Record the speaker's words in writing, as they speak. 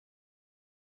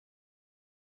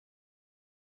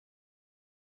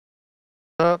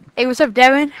up? Hey, what's up,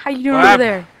 Devin? How you doing What over happened?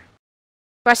 there?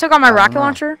 Do I still got my rocket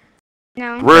launcher?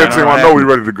 No. Red team, I know we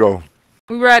ready to go.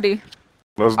 We ready.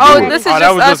 Let's do Oh, it. this is Oh, that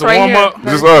just was us just a right warm here. up?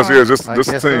 Just us, yeah, just I the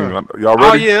guess team. Y'all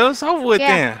Oh ready? yeah, it's over with Yeah.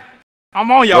 then.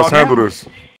 I'm on y'all Let's now. handle this.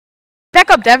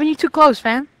 Back up, Devin. You too close,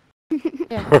 fam. Come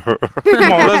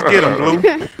on, let's get him,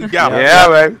 Blue. You got him. Yeah,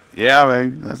 baby. Yeah,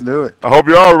 baby. Let's do it. I hope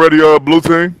y'all ready, blue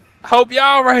team. Hope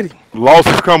y'all ready.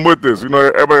 Losses come with this. You know,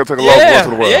 everybody take a loss once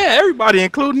in a while. Yeah, everybody,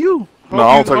 including you. No,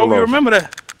 I don't take a hope you loss. remember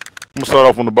that. I'm gonna start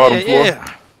off on the bottom floor.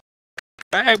 Yeah.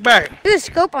 Back. There's a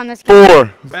scope on this guy.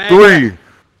 4, Back. 3,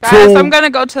 Guys, 2, I'm gonna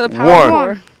go to the power one.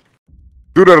 floor.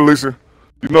 Do that, Alicia.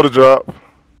 You know the job.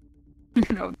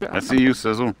 No, I see you,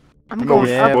 Sizzle. I'm You know what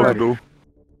going you're supposed upper. to do.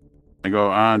 I go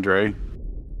Andre.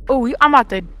 Oh, I'm about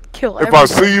to kill If everybody. I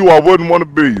see you, I wouldn't want to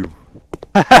be you.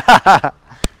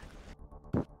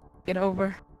 Get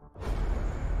over.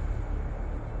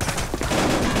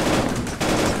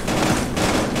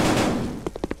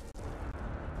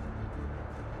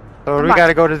 So do we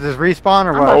gotta go to this respawn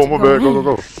or I'm what? about Oh, to my go bad. Go, in.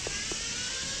 go, go.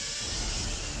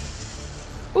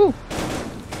 Ooh.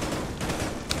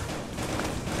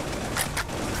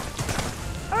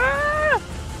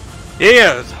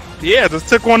 Yeah, just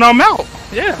took one of them out.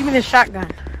 Yeah. Give me the shotgun.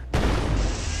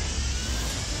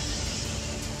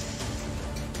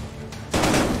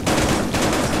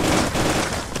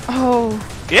 Oh,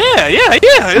 Yeah. Yeah,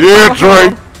 It's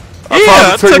Dre. Yeah,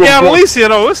 tell you took what's out going- Alicia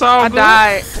though. It's all I good.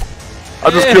 died. I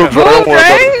just Yeah. killed Dre. Don't worry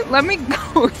about it. Okay, let me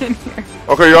go in here.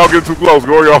 Okay, y'all get too close.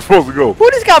 Go where y'all supposed to go.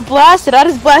 Who just got blasted? I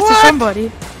just blasted What?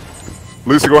 somebody.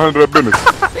 Lisa, go handle that business.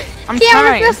 I'm Yeah, it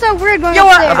trying. feels so weird going Yo,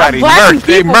 up I'm there. Somebody blasting murked.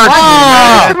 They people. murked me,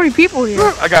 There's man. so many people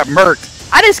here. I got murked.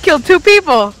 I just killed 2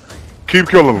 people. Keep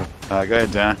killing them. Go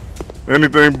ahead, John.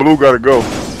 Anything blue gotta go.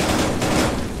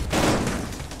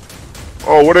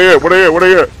 Oh, where they at? Where they at? Where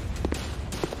they at?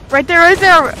 Right there, right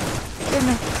there.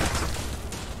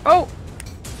 Oh,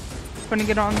 gonna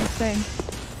get on this thing.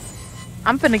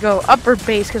 I'm finna go upper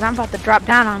base because I'm about to drop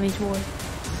down on these boys.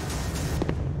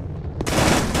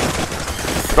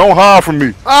 Don't hide from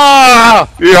me. Ah!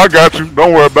 Yeah, I got you.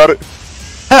 Don't worry about it.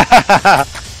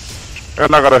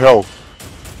 And I got a health.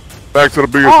 Back to the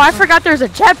business. Oh, I forgot there's a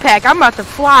jetpack. I'm about to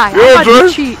fly. Yeah, I'm about Dre.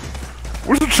 to cheat.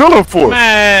 What you chilling for?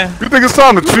 Man, You think it's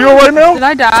time to chill right now? Did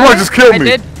I die? Somebody just killed I me.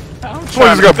 did. Somebody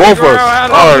just got both of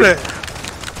us. Alright.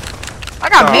 I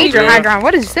got Oh, major yeah. high ground.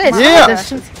 What is this? Yeah. What is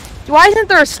this? Why isn't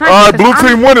there a sniper? Alright, 'Cause blue I'm-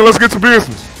 team winning. Let's get to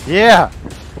business. Yeah.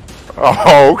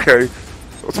 Oh, okay.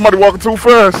 Somebody walking too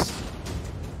fast.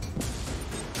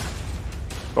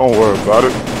 Don't worry about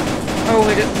it. Oh,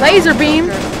 it is. Laser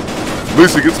beam.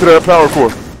 Lisa, get to that power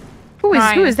core. Who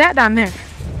Fine. is that down there?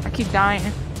 I keep dying.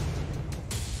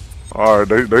 Alright,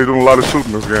 they doing a lot of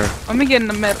shooting this game. Let me get in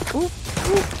the middle. Ooh.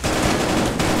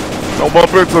 Don't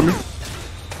bump into me.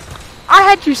 I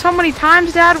had you so many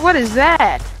times, Dad. What is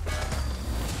that?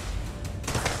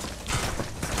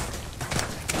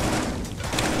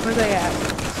 Where they at?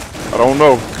 I don't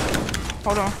know.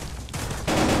 Hold on.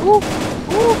 Ooh.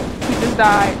 Ooh. He just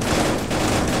died.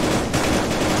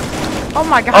 Oh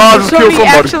my God! Oh, There's just so kill many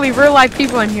somebody. actually real life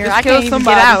people in here. Just I kill can't even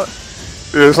somebody. get out.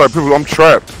 Yeah, it's like people, I'm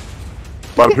trapped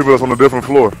by the people that's on a different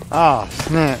floor. Oh,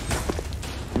 snap.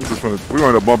 We gonna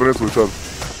end up bumping into each other.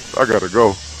 I gotta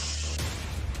go.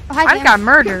 Oh, hi, I Dan. got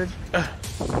murdered.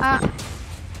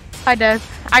 Hi, Dad.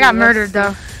 I got Let's murdered see.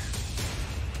 though.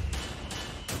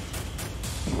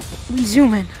 We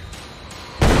zooming.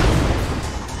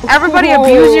 Everybody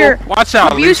abuse your Watch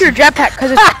out, abuse Alicia. your jetpack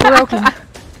because it's broken.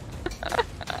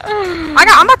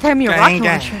 I'm about to have me a rocket Gang,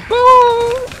 gang. launcher.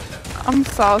 Ooh. I'm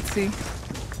salty.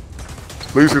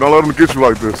 Lisa, don't let them get you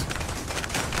like this.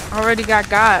 Already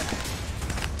got.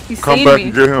 He's Come seen back me.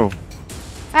 and get him.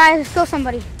 Alright, let's kill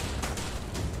somebody.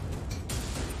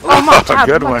 Oh my God!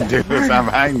 Good what one, the dude. murder? It's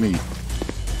behind me.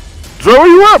 Joe, where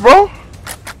you at, bro?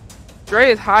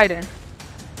 Dre is hiding.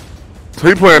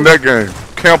 He playing that game.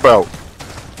 Camp out.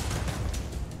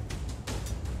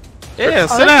 Yeah, Oh,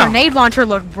 sit this down. grenade launcher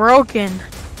looked broken.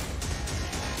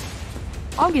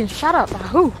 I'm getting shot up by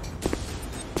who?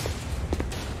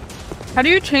 How do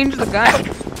you change the gun?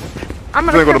 I'm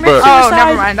Take on the commit back. Oh, suicide.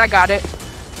 never mind. I got it.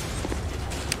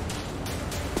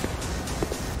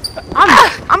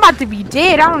 I'm about to be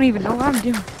dead. I don't even know what I'm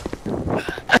doing.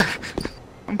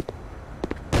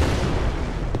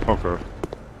 Okay.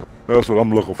 That's what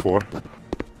I'm looking for.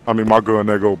 I mean, my gun,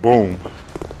 that go boom.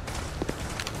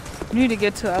 You need to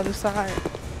get to the other side.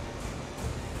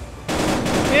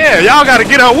 Yeah, y'all gotta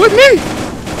get out with me.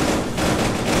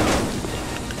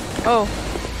 Oh,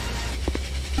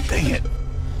 Dang it.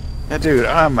 That dude,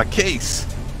 my case.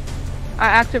 I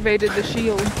activated the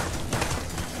shield.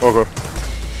 Okay.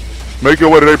 Make your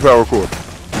way to their power core.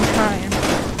 trying.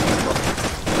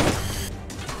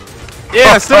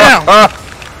 Yeah, sit down.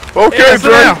 Okay, Yeah, sit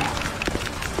Dre. down.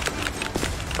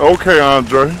 Okay,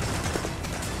 Andre.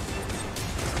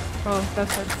 Oh,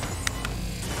 that's it.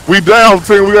 We down,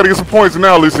 team. We gotta get some points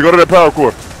now, Lisa. Go to that power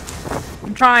core.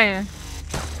 I'm trying.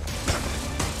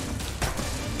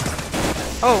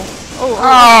 Oh.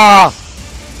 Ah!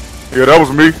 Yeah, that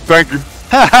was me. Thank you.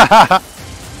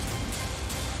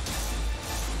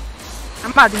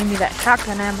 I'm about to give me that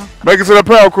shotgun ammo. Make it to that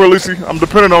power core, Lisa. I'm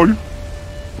depending on you.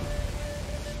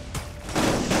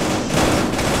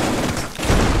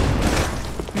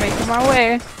 Making my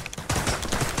way.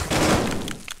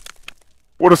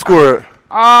 Where the score at?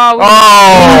 Oh.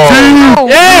 Oh!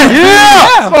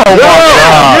 Yeah! Oh my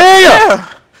God!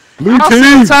 Yeah! Blue I'll see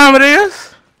team. what time it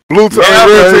is. Blue team, Yeah,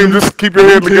 red baby. team. Just keep your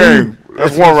head in the game.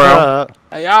 That's one round.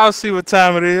 Hey, y'all see what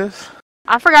time it is.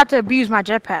 I forgot to abuse my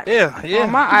jetpack. Yeah, Oh, yeah.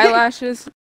 my eyelashes.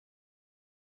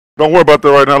 Don't worry about that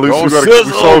right now, Lisa. Don't We gotta keep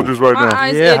sizzle. soldiers right My now.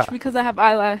 eyes Yeah. itch because I have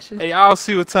eyelashes. Hey, y'all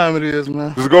see what time it is,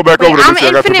 man. Just go back Wait, over there, I'm Lisa.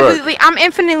 I got your back.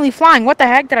 infinitely flying. What the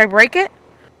heck? Did I break it?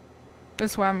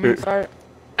 That's why I'm gonna start.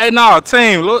 Hey, no,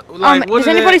 team. Look, like, what does is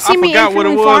anybody it? see I me forgot what it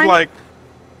infinitely was. flying? Like,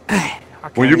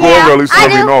 When you go Yeah, over there, Lisa, I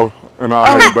let me do. know, and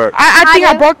I'll head back. I think I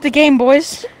I do. broke the game,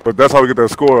 boys. But that's how we get that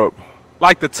score up.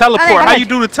 like the teleport. I How like- you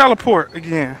do the teleport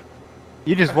again?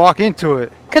 You just walk into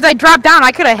it. Cause I dropped down.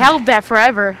 I could have held that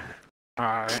forever. All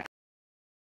right.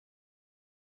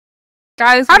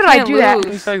 Guys, How we did I can't do that? lose.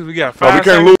 20 seconds. We got Oh, 5 we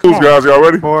can't seconds. lose, Come on. guys. Y'all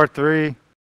ready? 4, 3,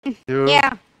 2.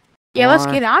 Yeah. Yeah, let's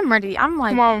One. get it. I'm ready. I'm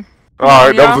like, Come on. All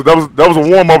right, y'all. that was a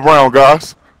warm up round,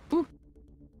 guys.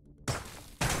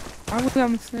 Why was I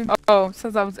on the same? Oh, it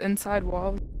says I was inside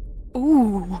wall.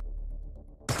 ooh.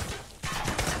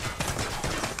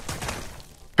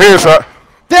 Headshot.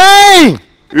 Dang!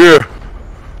 Yeah.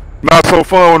 Not so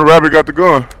fun when the rabbit got the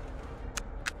gun.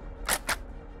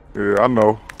 Yeah, I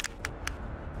know.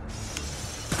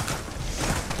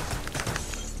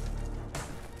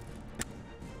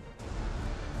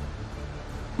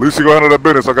 At least you go handle that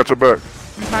business. I got your back.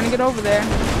 I'm trying to get over there,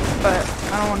 but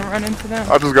I don't want to run into them.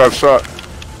 I just got shot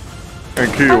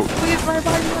and killed. Please, right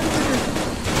by you.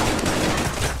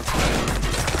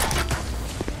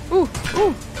 Ooh.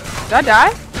 Did I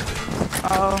die?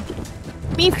 Oh,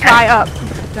 Me fly up.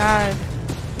 died.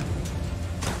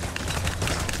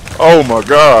 Oh my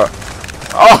God.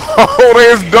 Oh,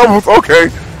 there's doubles. Okay.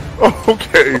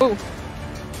 Okay. Ooh.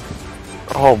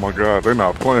 Oh my God, they're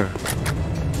not playing.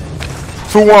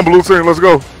 2-1 blue team. Let's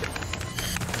go.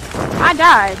 I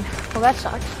died. Well, that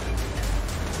sucks.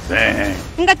 Dang.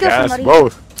 You got to kill Guys, somebody.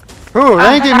 Both. Ooh,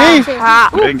 they ain't get me. Ah,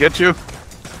 Didn't get you?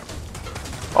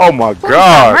 Oh my who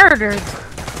got God. murdered.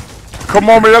 Come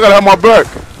on, man. Y'all gotta have my back.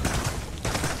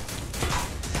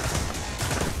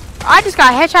 I just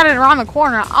got headshotted around the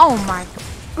corner. Oh my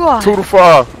God. 2 to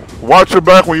 5. Watch your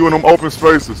back when you in them open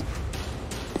spaces.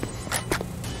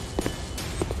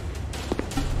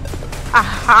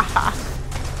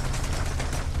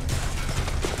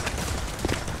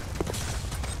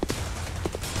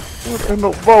 What in the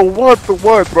bro? What the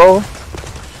what, bro?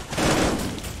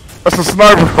 That's a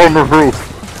sniper on the roof.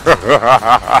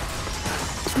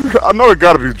 I know it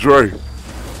gotta be Dre.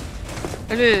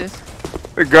 It is.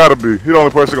 It gotta be. He the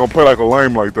only person gonna play like a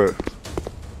lame like that.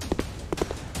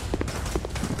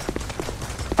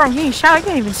 Bro, you ain't shot. I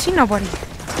can't even see nobody.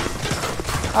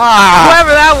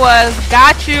 Whoever that was,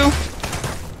 got you.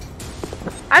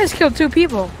 I just killed 2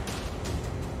 people.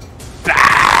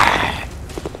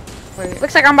 Wait.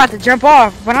 Looks like I'm about to jump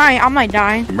off, but I might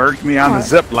die. Merged me on the What?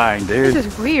 zip line, This dude.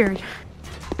 is weird.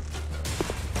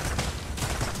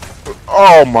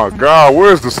 Oh my God,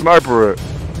 where's the sniper at?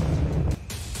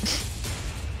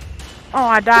 Oh,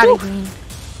 I died again.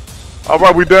 All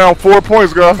right, we down 4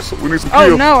 points, guys. We need some Oh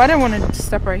kills. no, I didn't want to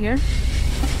step right here.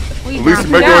 We At least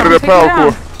down. make it down, into that take it power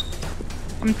down. core.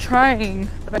 I'm trying,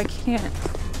 but I can't.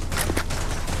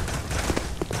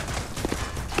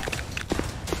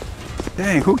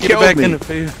 Dang, who Get killed back me? in the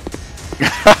field.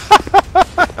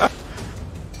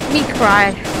 Me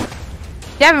cried.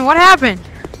 Devin, what happened?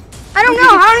 I don't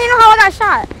know. I don't even know how I got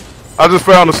shot. I just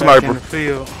found a Back in sniper. the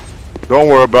field. Don't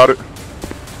worry about it.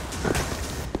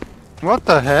 What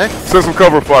the heck? Send some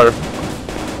cover fire.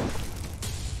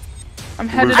 I'm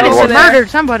headed I I just over just there. murdered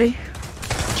somebody.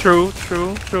 True.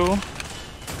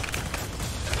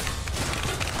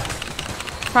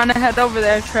 Trying to head over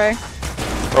there, Trey.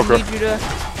 I Okay. need you to.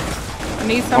 I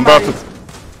need I'm about somebody.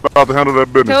 to handle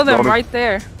that business. Kill them Tony. right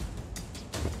there.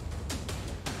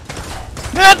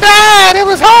 It died! It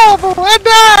was horrible! It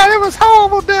died! It was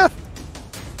horrible death!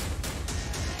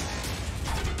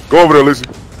 Go over there, Lisa.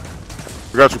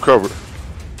 We got you covered.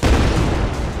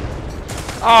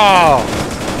 Oh.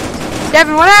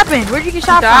 Devin, what happened? Where'd you get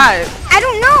shot Died. I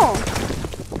don't know.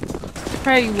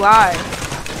 Hey, you lied.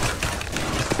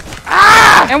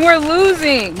 Ah! And we're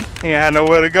losing. He had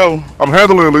nowhere to go. I'm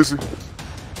handling it, Lisa.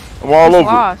 I'm all over.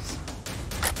 Lost.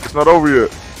 It's not over yet.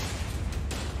 from?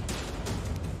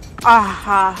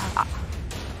 Aha.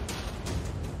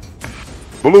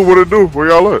 Blue, what it do? Where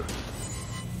y'all at?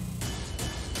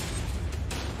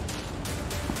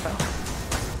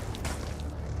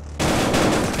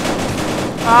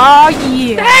 Oh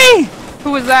yeah. Hey!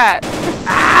 Who was that?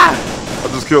 Ah! I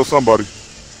just killed somebody.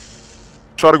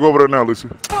 Try to go over there now, Lisa.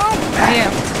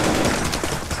 Damn.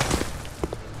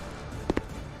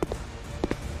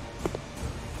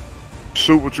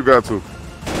 Shoot what you got to. Ooh,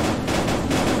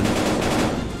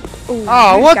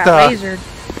 Oh, we what got the? lasered.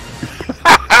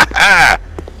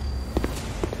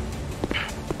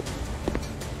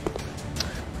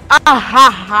 Ah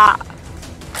ha ha.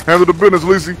 Handle the business,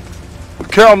 Lisa.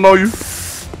 Counting on you.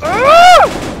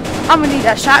 I'm gonna need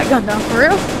that shotgun though, for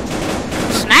real.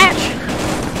 Snatch.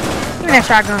 Give me that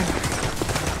shotgun.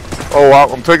 Oh,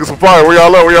 I'm taking some fire. Where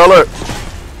y'all at? Where y'all at?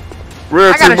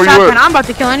 Red I got team, a where you shotgun. at? I'm about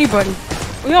to kill anybody.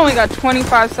 We only got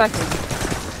 25 seconds.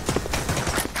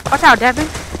 Watch out, Devin.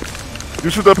 You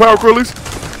shoot that power crew, Lisa?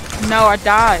 No, I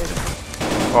died.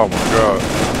 Oh my god.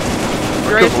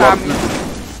 Great killed a lot of timing. people.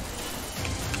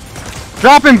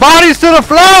 Dropping bodies to the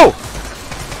floor.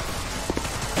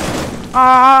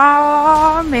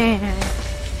 Oh man.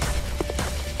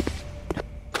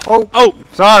 Oh,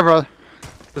 sorry, brother.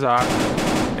 It's alright.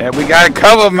 Yeah, we got it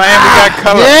covered, man. We got it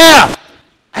covered. Yeah.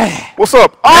 What's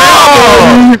up?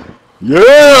 Oh!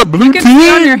 Yeah, blue You can see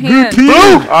on your team. hand.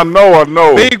 Blue. I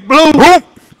know. Big blue. Boom.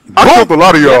 I killed a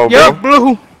lot of y'all, Yep, bro.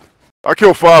 blue. I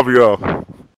killed 5 of y'all.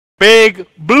 Big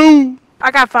blue.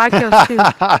 I got 5 kills too.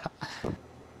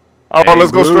 All right,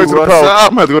 let's go Blue, straight to the what's power. up? I'm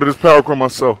gonna have to go to this power crew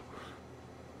myself.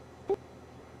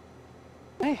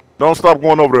 Don't stop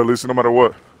going over there, Lisa, no matter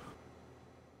what.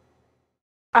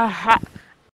 Aha.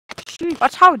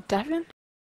 Watch out, Devin.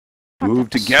 Move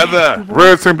together.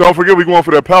 Red team, don't forget we going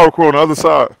for that power crew on the other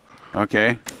side.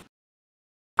 Okay.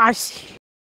 I see.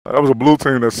 That was a blue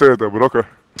team that said that, but okay.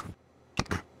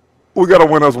 We gotta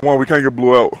win us one. We can't get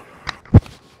blue out.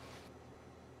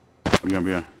 We're gonna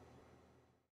be on.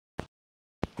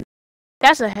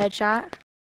 That's a headshot.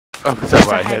 Oh, that's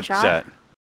my headshot.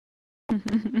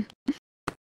 headshot.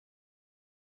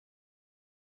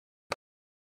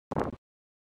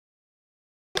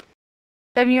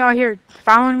 Devin, you out here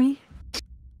following me?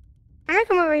 I'm gonna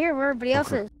come over here where everybody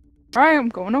else is. Alright, I'm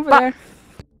going over But- there.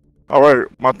 All right,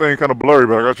 my thing kind of blurry,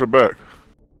 but I got your back.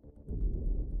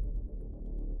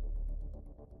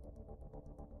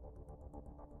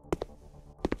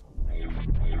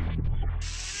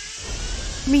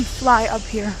 Me fly up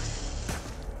here.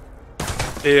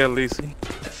 Yeah, Lisa.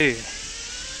 Yeah.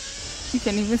 You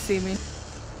can't even see me.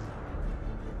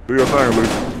 Do your thing,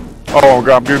 Lisa. Oh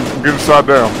God, I'm getting shot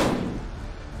down.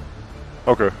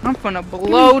 Okay. I'm finna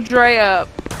blow Dre up.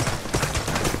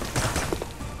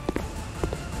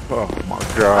 Oh my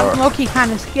I'm God. low-key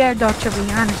kind of scared though, to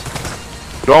be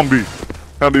honest. Don't be.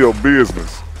 Handle your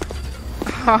business.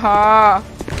 Haha.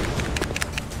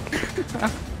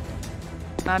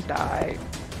 I died.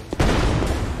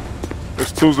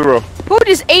 It's 2-0. Who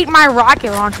just ate my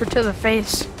rocket launcher to the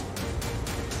face?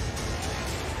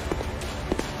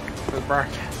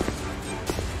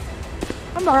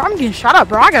 I'm getting shot up,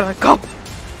 bro. I gotta go.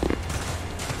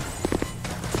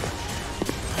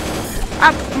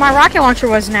 My rocket launcher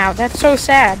was now. That's so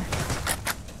sad.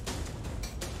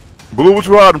 Blue, what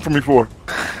you hiding from me for?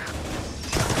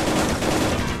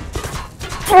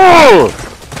 Oh!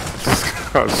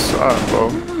 Got shot, bro.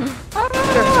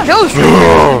 There's kill streak.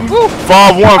 5-1,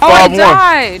 Oh, I 5-1.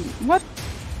 died. What?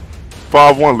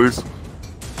 5-1, Lisa.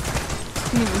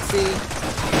 Can't even see.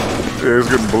 Yeah, it's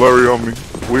getting blurry on me.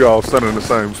 We all standing in the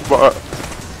same spot.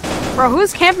 Bro,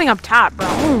 who's camping up top, bro?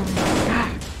 Oh my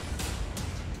God.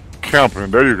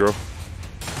 Camping, there you go.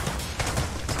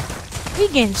 He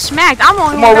getting smacked. I'm the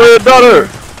only Come one. on, red dot here.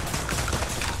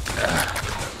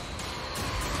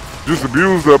 Just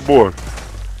abuse that boy.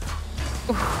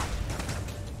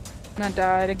 I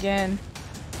died again.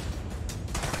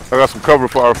 I got some cover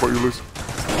fire for you, Lisa.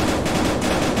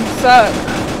 You suck.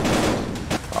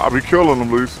 I'll be killing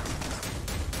them, Lisa.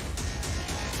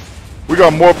 We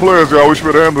got more players, y'all. We should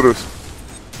better handle this.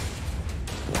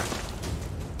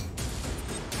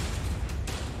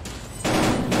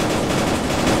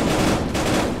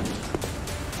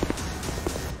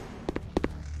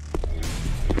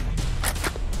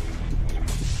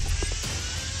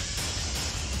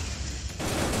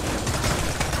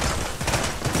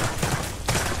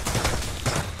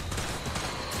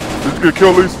 get a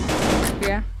kill, Lisa?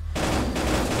 Yeah.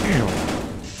 Damn.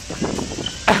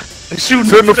 They shooting.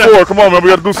 Sit in the floor. Come on, man. We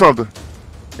gotta do something.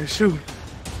 They shooting.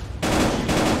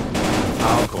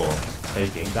 Power core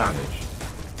taking damage.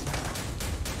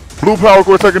 Blue power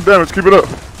core taking damage. Keep it up.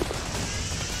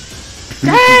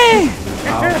 Dang!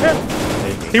 Power core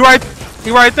taking He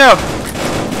right there.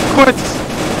 Quit.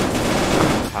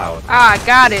 power. Ah,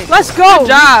 got it. Let's go. Good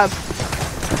job.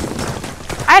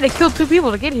 I had to kill 2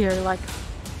 people to get here. Like,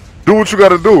 Do what you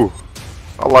gotta do.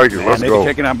 I like it. Man, Let's they go.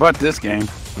 kicking our butt this game.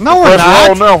 No, we're Press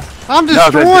roll not. now. I'm No,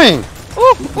 destroying.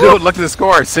 Dude, look at the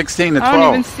score. 16 to 12. I don't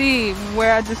even see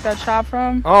where I just got shot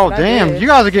from. Oh, but I damn. did. You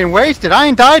guys are getting wasted. I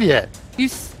ain't died yet. You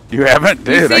You haven't?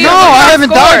 Dude, see No, it? Look at I our haven't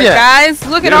score, died yet. Guys,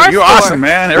 look at our you're score. awesome,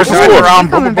 man. Every What's the time score? around,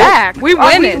 coming back. We Oh,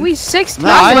 winning. we 16. No,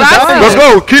 I ain't That's what I died Let's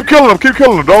yet. go. Keep killing them. Keep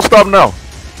killing them. Don't stop now.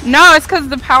 No, it's because of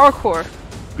the power core.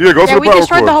 Yeah, go Yeah, to we the power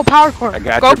destroyed the core. whole power core. I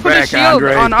got Go your put a back, shield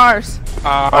Andre. on ours.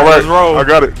 All Let's right, roll. I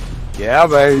got it. Yeah,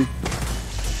 baby.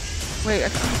 Wait,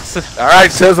 All right,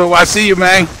 Sizzle, I see you,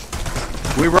 man.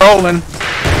 We rolling.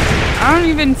 I don't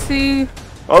even see.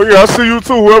 Oh yeah, I see you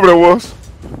too. Whoever that was.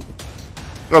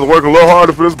 Got to work a little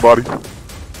harder for this body.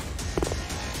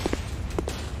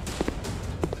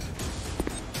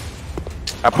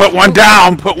 I put one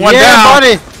down. Put one Yeah, down.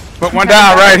 buddy. Put one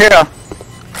down right here.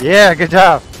 Yeah, good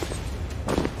job.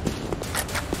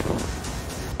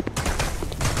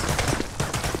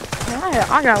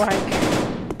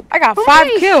 I got 5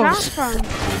 kills.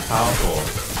 Power core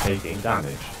taking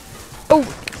damage.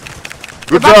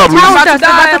 Good job, Lisa. About to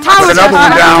die. Put another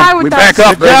one down. We back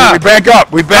up, Good job. baby. We back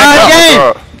up. We back up.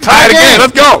 Game. Tie it Game. again.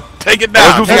 Let's go. Take it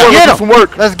Let's down. do some Let's work. get Let's do him. some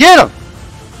work. Let's get him.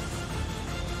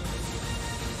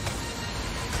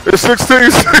 It's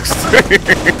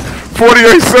 16-16.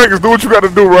 48 seconds. Do what you got to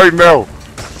do right now.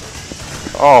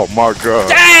 Oh my God.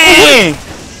 Dang!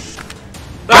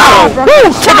 Oh,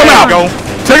 woo! Check him out.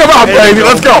 Check him out, baby.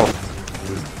 Let's go.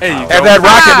 There you Have go. that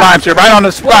rocket launcher right on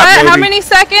the spot, What? baby. How many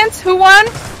seconds? Who won?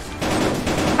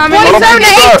 How many? 27 to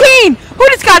Start. 18. Who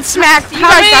just got smacked? You How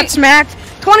guys many? got smacked.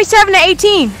 27 to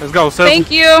 18. Let's go, Sizzle.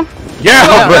 Thank you. Yeah,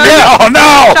 Well but done. oh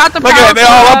no! Shot the Look power at it, they're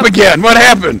all core up up. again. What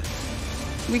happened?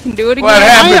 We can do it again. What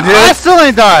happened, I dude? still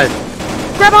ain't died.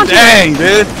 Grab onto it. Dang,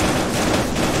 dude.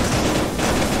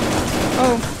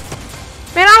 Oh,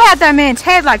 Man, I had that man's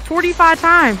head like 45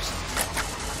 times.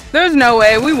 there's no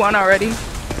way. We won already.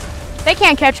 They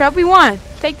can't catch up. We won.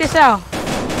 Take this out.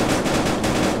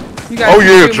 You guys Oh, can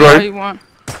yeah, shoot me Dre. all you want.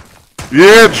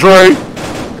 Yeah, Dre.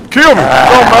 Kill me.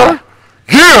 Don't matter.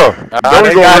 Yeah. There we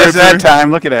They go, got Red us that team.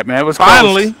 time. Look at that, man. It was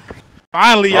Finally.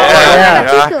 Finally, y'all.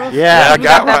 Yeah, Yeah. I We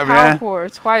got that one, power man. core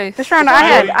twice. This round I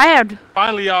had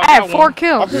Finally, y'all. I had got 4 one. I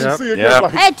kills. can Yep. see it Yep. just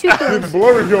like I had 2 kills.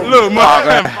 blurry yo. Look, my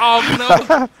man.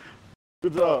 man.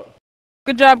 Good job.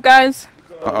 Good job, guys.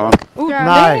 Uh-oh. Ooh,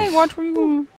 Nice. dang, watch where you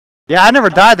going. Yeah, I never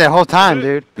died that whole time,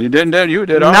 dude. You didn't, did you? You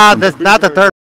did Not awesome. the third